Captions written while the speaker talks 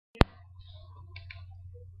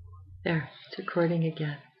There, it's recording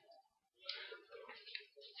again.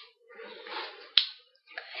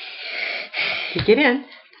 Okay, get in.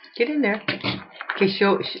 Get in there. Okay,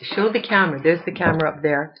 show the camera. There's the camera up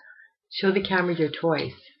there. Show the camera your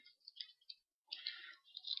toys.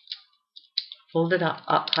 Hold it up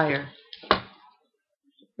higher.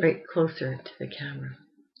 Right closer to the camera.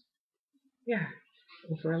 Yeah,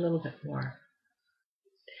 over a little bit more.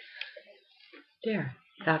 There.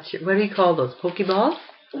 That's your, what do you call those? Pokeballs?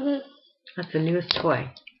 Mm-hmm. That's the newest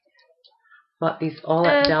toy. Bought these all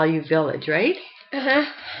at Value Village, right? Uh-huh.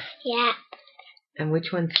 Yeah. And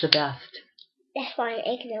which one's the best? This one,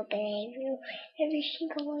 I can open every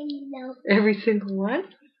single one, you know. Every single one?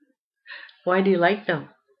 Why do you like them?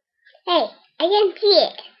 Hey, I can see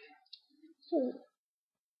it.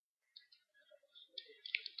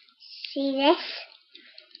 See this?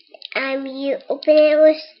 You open it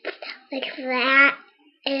with like that,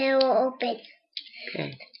 and it will open.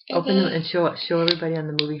 Okay. Open them and show everybody on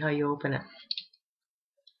the movie how you open it.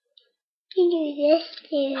 You do this,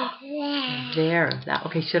 do that. There. That.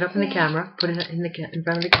 Okay, shut up in the camera. Put it in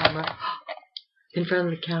front of the camera. In front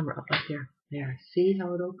of the camera, up there. There. See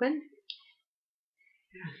how it opened?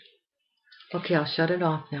 Yeah. Okay, I'll shut it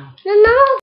off now. No.